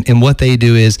building. And what they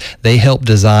do is they help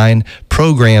design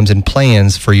programs and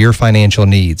plans for your financial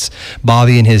needs.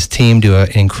 Bobby and his team do an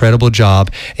incredible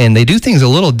job, and they do things a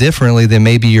little differently than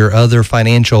maybe your other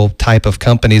financial type of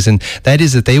companies, and that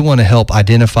is that they want to help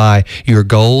identify your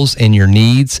goals and your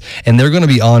needs, and they're going to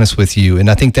be honest with you. And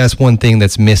I think that's one thing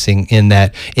that's missing in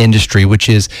that industry, which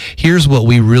is here's what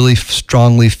we really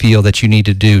strongly feel that you need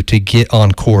to do to get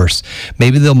on course.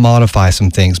 Maybe they'll modify some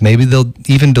things, maybe they'll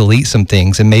even delete some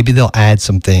things, and maybe they'll add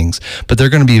some things, but they're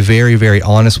going to be very, very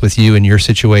honest with you in your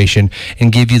situation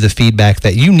and give you the feedback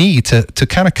that you need to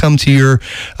kind of come to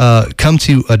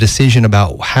a decision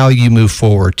about how you move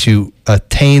forward to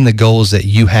attain the goals that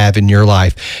you have in your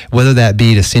life, whether that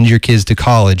be to send your kids to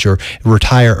college or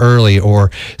retire early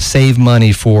or save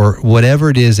money for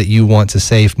whatever it is that you want to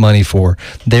save money for.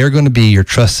 They're going to be your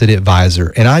trusted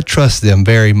advisor, and I trust them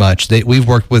very much. We've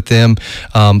worked with them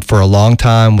for a long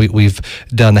time. We've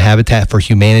done the Habitat for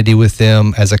Humanity with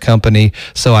them as a company,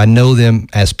 so I know them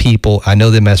as people. I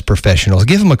know them as professionals.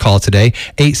 Give them a call today,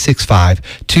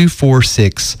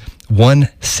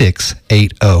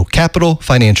 865-246-1680. Capital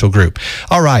Financial Group.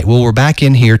 All right. Well, we're back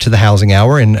in here to the Housing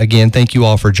Hour. And again, thank you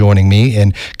all for joining me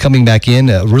and coming back in.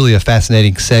 Really a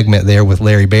fascinating segment there with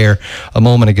Larry Baer a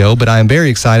moment ago. But I am very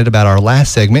excited about our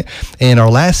last segment. And our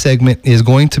last segment is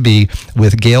going to be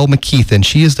with Gail McKeithen.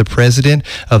 She is the president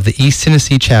of the East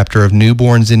Tennessee chapter of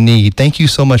Newborns in Need. Thank you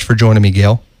so much for joining me,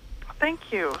 Gail.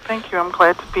 Thank you. Thank you. I'm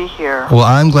glad to be here. Well,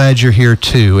 I'm glad you're here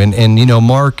too. And you know,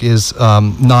 Mark is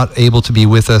not able to be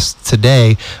with us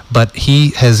today, but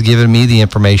he has given me the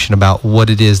information about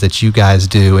what it is that you guys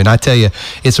do. And I tell you,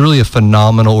 it's really a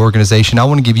phenomenal organization. I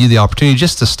want to give you the opportunity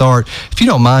just to start, if you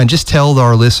don't mind, just tell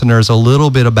our listeners a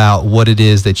little bit about what it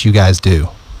is that you guys do.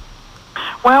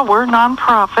 Well, we're a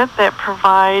nonprofit that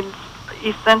provides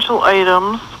essential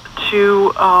items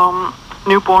to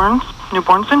newborns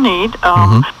in need.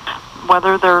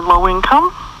 Whether they're low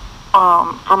income,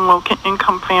 from low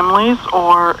income families,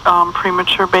 or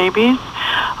premature babies.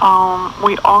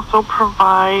 We also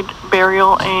provide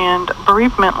burial and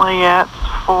bereavement layouts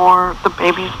for the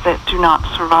babies that do not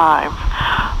survive.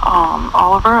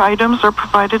 All of our items are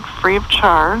provided free of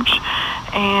charge,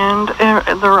 and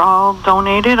they're all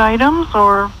donated items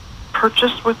or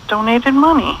purchased with donated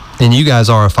money. And you guys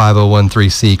are a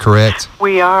 501(c)(3), correct?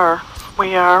 We are.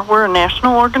 We're a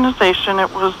national organization.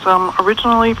 It was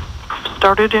originally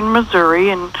started in Missouri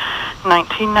in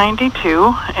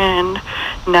 1992, and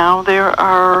now there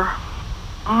are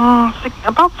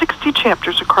about 60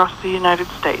 chapters across the United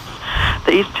States.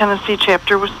 The East Tennessee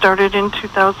chapter was started in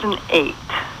 2008.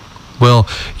 Well,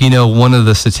 you know, one of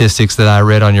the statistics that I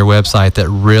read on your website that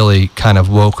really kind of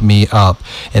woke me up,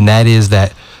 and that is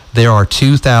that there are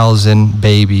 2,000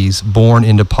 babies born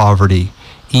into poverty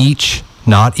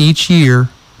not each year,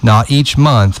 not each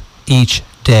month, each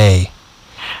day.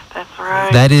 That's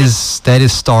right. That is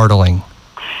startling.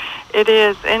 It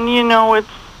is, and you know, it's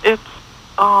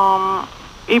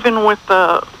even with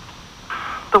the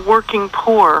working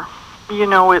poor, you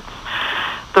know,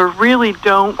 they really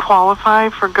don't qualify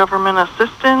for government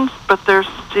assistance, but they're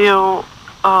still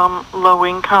low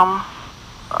income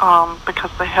because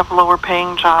they have lower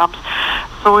paying jobs.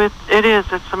 So it's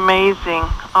amazing.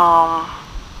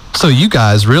 So you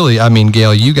guys really, I mean,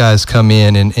 Gail, you guys come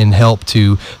in and help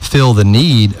to fill the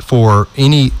need for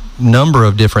any number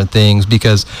of different things,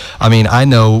 because, I mean, I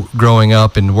know growing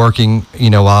up and working, you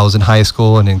know, while I was in high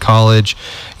school and in college,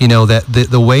 you know, that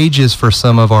the wages for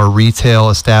some of our retail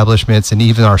establishments and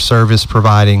even our service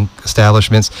providing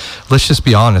establishments, let's just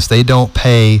be honest, they don't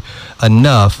pay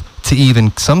enough to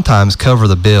even sometimes cover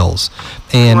the bills.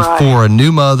 And right. For a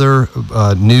new mother,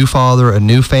 a new father, a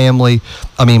new family,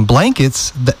 I mean,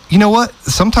 blankets, you know what?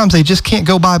 Sometimes they just can't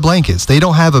go buy blankets. They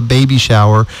don't have a baby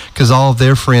shower because all of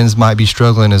their friends might be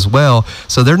struggling as well.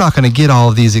 So they're not going to get all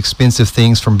of these expensive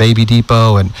things from Baby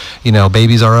Depot and, you know,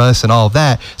 Babies R Us and all of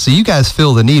that. So you guys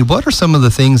feel the need. What are some of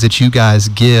the things that you guys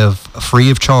give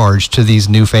free of charge to these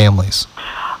new families?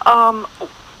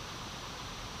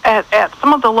 At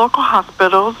some of the local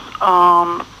hospitals,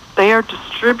 they are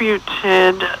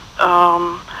distributed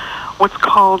what's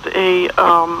called a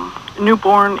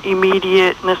newborn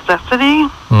immediate necessity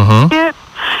kit,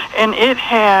 and it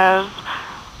has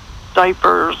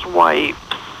diapers, wipes,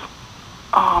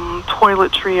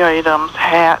 toiletry items,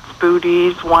 hats,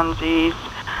 booties, onesies,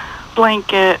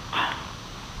 blanket,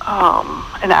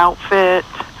 an outfit,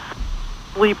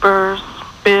 sleepers,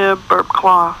 bib, burp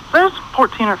cloth. There's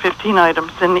 14 or 15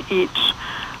 items in each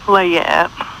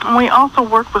layette. And we also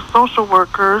work with social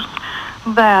workers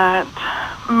that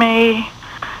may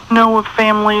know of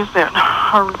families that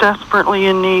are desperately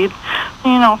in need.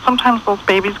 You know, sometimes those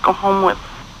babies go home with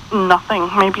nothing,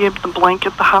 maybe the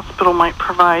blanket the hospital might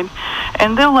provide,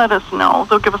 and they'll let us know.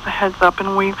 They'll give us a heads up,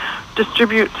 and we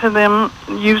distribute to them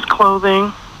used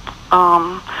clothing,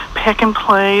 pack and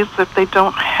plays if they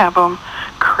don't have a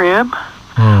crib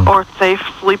or safe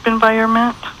sleep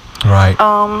environment. Right.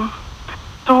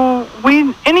 So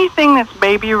anything that's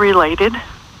baby related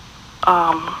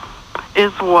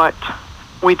is what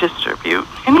we distribute.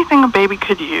 Anything a baby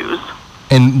could use.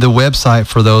 And the website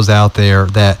for those out there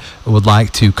that would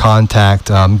like to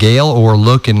contact Gail or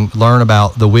look and learn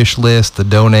about the wish list, the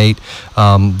donate,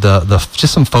 the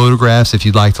just some photographs if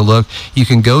you'd like to look, you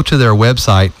can go to their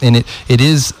website, and it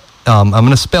is. I'm going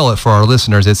to spell it for our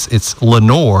listeners. It's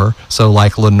Lenoir, so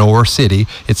like Lenoir City.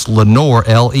 It's Lenoir,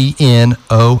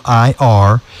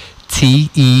 Lenoir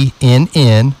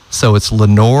TENN. So it's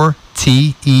Lenoir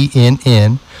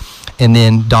TENN, and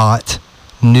then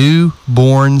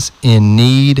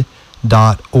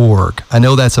newbornsinneed.org. I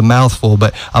know that's a mouthful,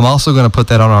 but I'm also going to put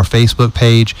that on our Facebook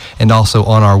page and also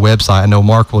on our website. I know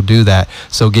Mark will do that.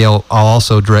 So Gail, I'll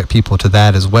also direct people to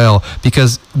that as well,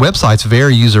 because website's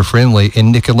very user-friendly,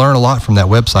 and they can learn a lot from that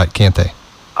website, can't they?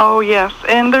 Oh, yes.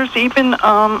 And there's even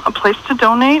a place to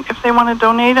donate if they want to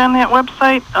donate on that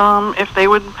website. If they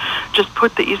would just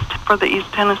put the East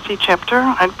Tennessee chapter,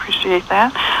 I'd appreciate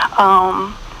that.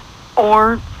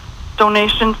 Or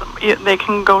donations, they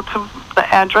can go to the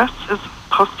address is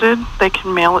posted. They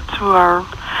can mail it to our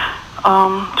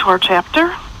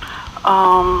chapter.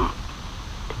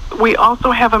 We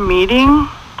also have a meeting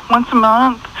once a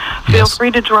month. Feel free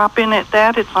to drop in at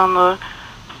that. It's on the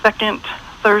second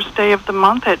Thursday of the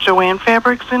month at Joanne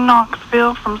Fabrics in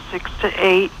Knoxville from 6 to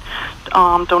 8.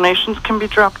 Donations can be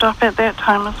dropped off at that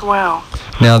time as well.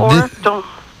 Now,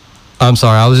 I'm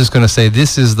sorry, I was just going to say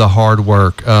this is the hard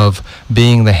work of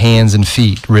being the hands and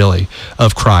feet, really,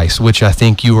 of Christ, which I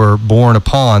think you were born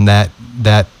upon that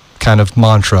kind of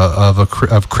mantra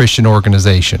of Christian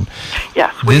organization.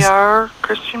 Yes, we are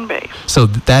Christian-based. So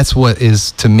that's what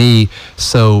is, to me,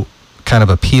 so kind of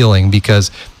appealing,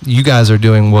 because you guys are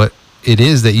doing what it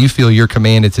is that you feel you're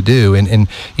commanded to do. And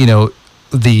you know,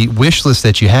 the wish list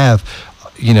that you have,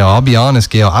 you know, I'll be honest,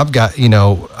 Gail, I've got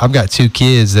 2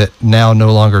 kids that now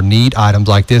no longer need items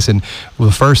like this. And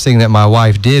the first thing that my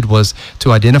wife did was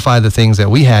to identify the things that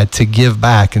we had to give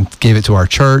back and give it to our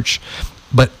church.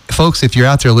 But folks, if you're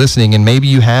out there listening and maybe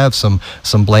you have some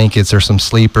blankets or some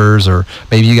sleepers, or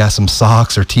maybe you got some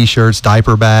socks or T-shirts,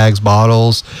 diaper bags,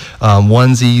 bottles,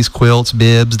 onesies, quilts,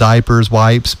 bibs, diapers,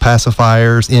 wipes,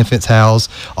 pacifiers, infant towels,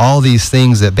 all these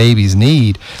things that babies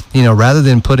need, you know, rather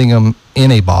than putting them in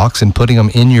a box and putting them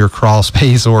in your crawl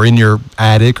space or in your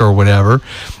attic or whatever,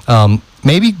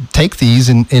 maybe take these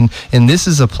and this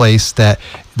is a place that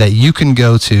you can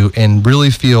go to and really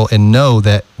feel and know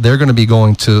that they're going to be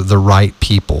going to the right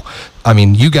people. I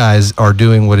mean, you guys are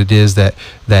doing what it is that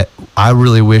I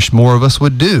really wish more of us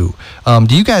would do.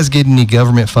 Do you guys get any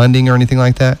government funding or anything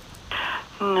like that?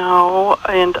 No,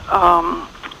 and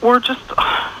we're just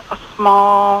a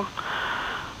small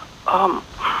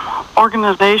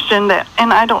organization that,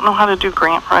 and I don't know how to do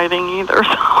grant writing either.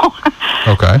 So,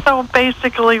 okay. So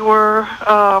basically,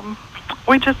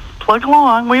 we just plug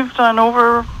along. We've done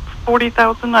over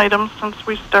 40,000 items since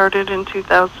we started in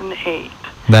 2008.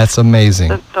 That's amazing.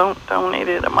 That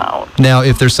donated them out. Now,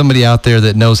 if there's somebody out there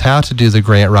that knows how to do the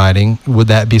grant writing, would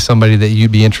that be somebody that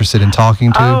you'd be interested in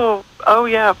talking to? Oh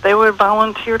yeah. If they would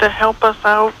volunteer to help us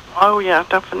out, oh yeah,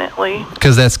 definitely.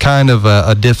 Because that's kind of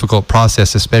a difficult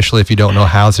process, especially if you don't know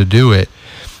how to do it.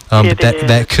 But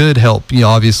that could help, you know,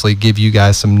 obviously give you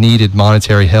guys some needed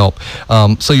monetary help.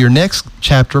 So your next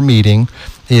chapter meeting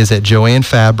is at Joanne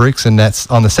Fabrics, and that's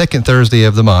on the second Thursday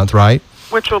of the month, right?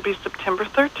 Which will be September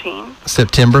 13th.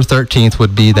 September 13th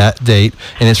would be that date,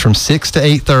 and it's from 6 to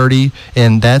 8:30,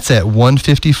 and that's at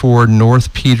 154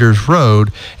 North Peters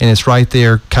Road, and it's right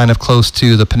there kind of close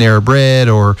to the Panera Bread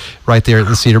or right there at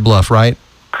the Cedar Bluff, right?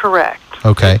 Correct.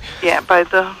 Okay. Yeah, by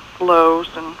the Lowe's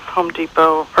and Home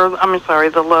Depot,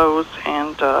 the Lowe's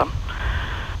and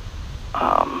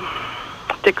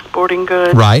Dick's Sporting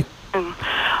Goods. Right. And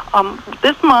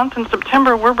this month in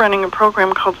September, we're running a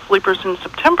program called Sleepers in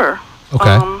September.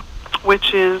 Okay.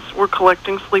 Which is we're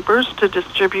collecting sleepers to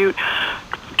distribute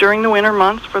during the winter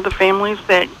months for the families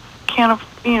that can't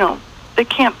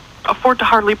afford to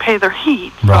hardly pay their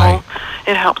heat. Right. So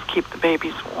it helps keep the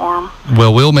babies warm.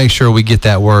 Well, we'll make sure we get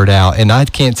that word out, and I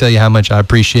can't tell you how much I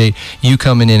appreciate you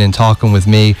coming in and talking with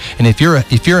me. And if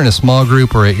you're in a small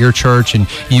group or at your church and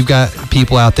you've got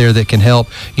people out there that can help,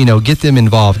 get them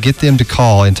involved, get them to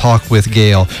call and talk with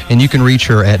Gail, and you can reach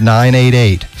her at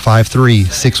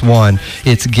 988-5361.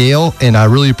 It's Gail, and I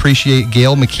really appreciate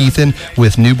Gail McKeithen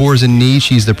with Newborns in Need.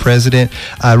 She's the president.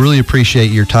 I really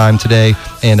appreciate your time today,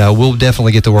 and we'll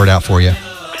definitely get the word out for you.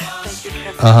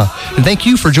 And thank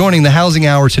you for joining the Housing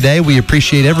Hour today. We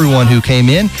appreciate everyone who came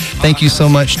in. Thank you so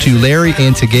much to Larry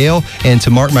and to Gail and to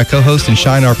Mark, my co-host, and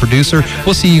Shine, our producer.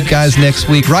 We'll see you guys next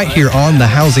week right here on the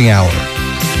Housing Hour.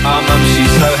 Our mum, she's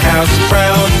so house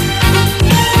proud.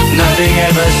 Nothing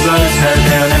ever slows her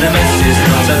down, and a mess is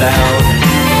not allowed.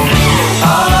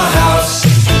 Our house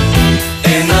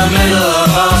in the middle of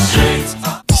our street.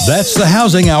 That's the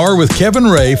Housing Hour with Kevin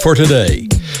Ray for today.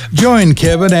 Join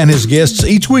Kevin and his guests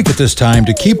each week at this time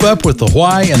to keep up with the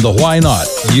why and the why not.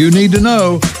 You need to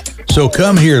know, so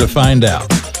come here to find out.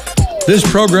 This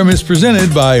program is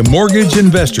presented by Mortgage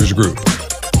Investors Group,